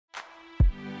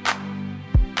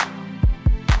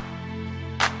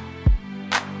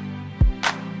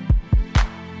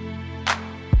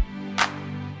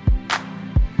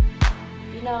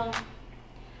You know,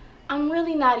 I'm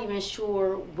really not even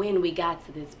sure when we got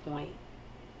to this point.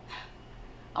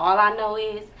 All I know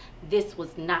is this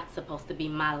was not supposed to be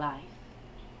my life.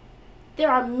 There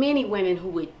are many women who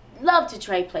would love to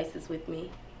trade places with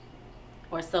me,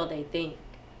 or so they think.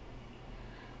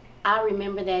 I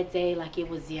remember that day like it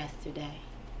was yesterday.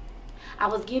 I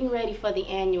was getting ready for the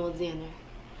annual dinner.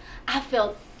 I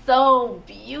felt so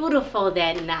beautiful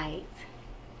that night.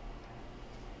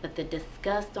 But the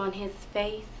disgust on his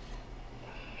face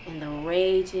and the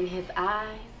rage in his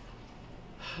eyes,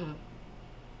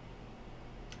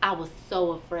 I was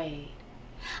so afraid.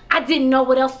 I didn't know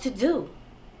what else to do.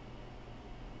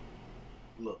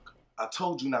 Look, I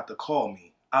told you not to call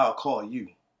me. I'll call you.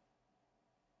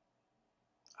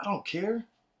 I don't care.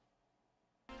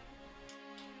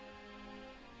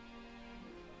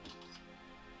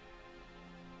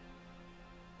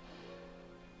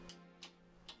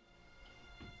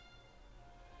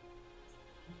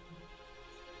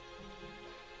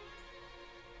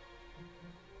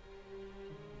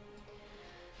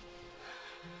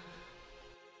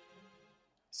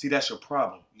 See, that's your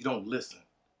problem. You don't listen.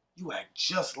 You act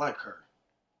just like her.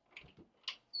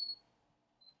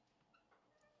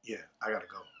 Yeah, I gotta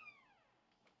go.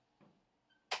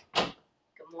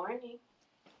 Good morning.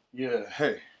 Yeah,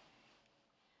 hey.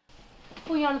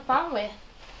 Who you on the phone with?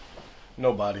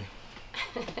 Nobody.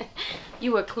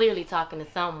 You were clearly talking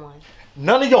to someone.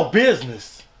 None of your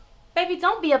business. Baby,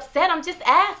 don't be upset. I'm just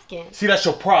asking. See, that's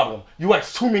your problem. You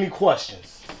ask too many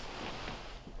questions.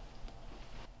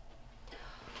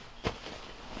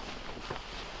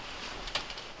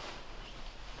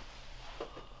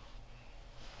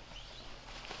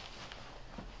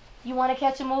 You want to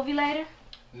catch a movie later?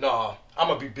 Nah, I'm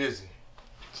gonna be busy.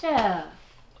 Yeah.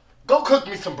 Go cook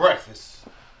me some breakfast.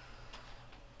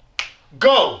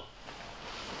 Go!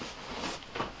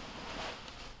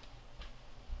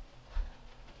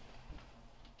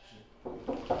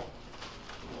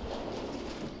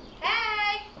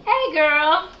 Hey! Hey,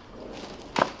 girl!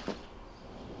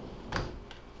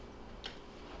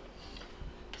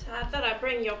 So I thought I'd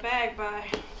bring your bag by.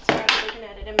 Started looking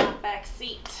at it in my back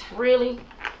seat. Really?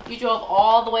 You drove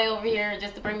all the way over here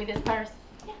just to bring me this purse?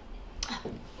 Yeah.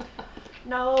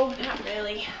 No, not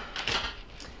really.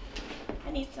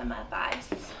 I need some advice.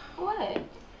 What? I'm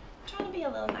trying to be a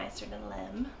little nicer than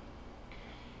Lem.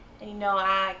 And you know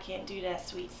I can't do that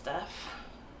sweet stuff.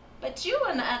 But you,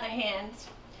 on the other hand,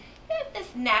 you have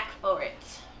this knack for it.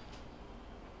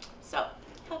 So,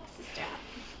 help a sister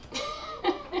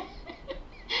out.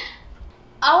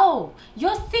 Oh,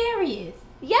 you're serious?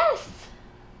 Yes!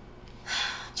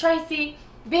 Tracy,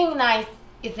 being nice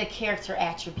is a character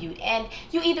attribute, and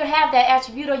you either have that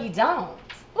attribute or you don't.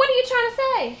 What are you trying to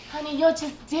say? Honey, you're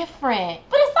just different,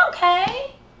 but it's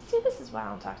okay. See, this is why I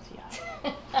don't talk to y'all.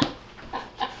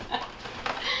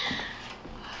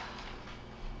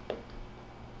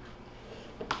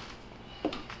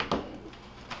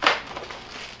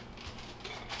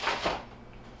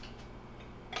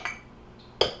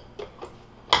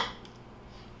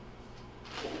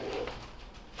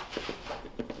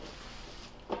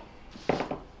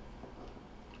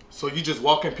 So you just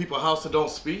walk in people's house and don't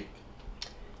speak?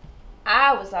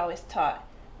 I was always taught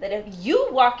that if you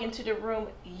walk into the room,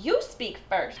 you speak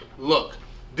first. Look,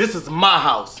 this is my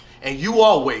house, and you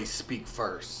always speak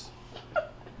first.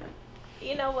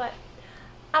 You know what?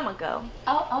 I'ma go.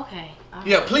 Oh, okay.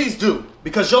 Yeah, please do,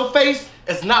 because your face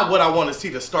is not what I want to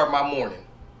see to start my morning.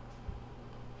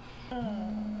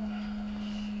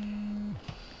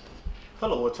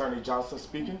 Hello, Attorney Johnson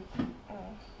speaking.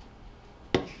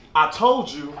 I told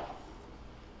you.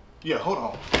 Yeah, hold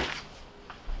on.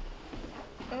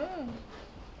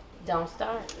 Don't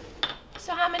start.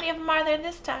 So how many of them are there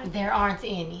this time? There aren't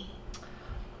any.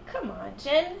 Come on,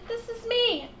 Jen. This is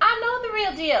me. I know the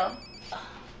real deal.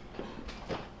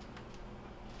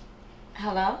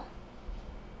 Hello?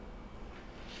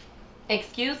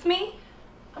 Excuse me?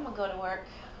 I'm gonna go to work.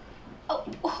 Oh,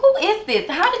 who is this?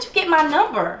 How did you get my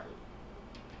number?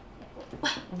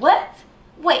 What?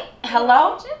 Wait,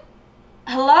 hello?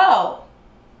 Hello?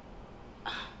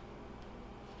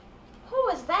 Who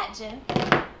is that, Jen?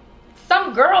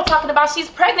 Some girl talking about she's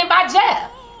pregnant by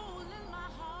Jeff.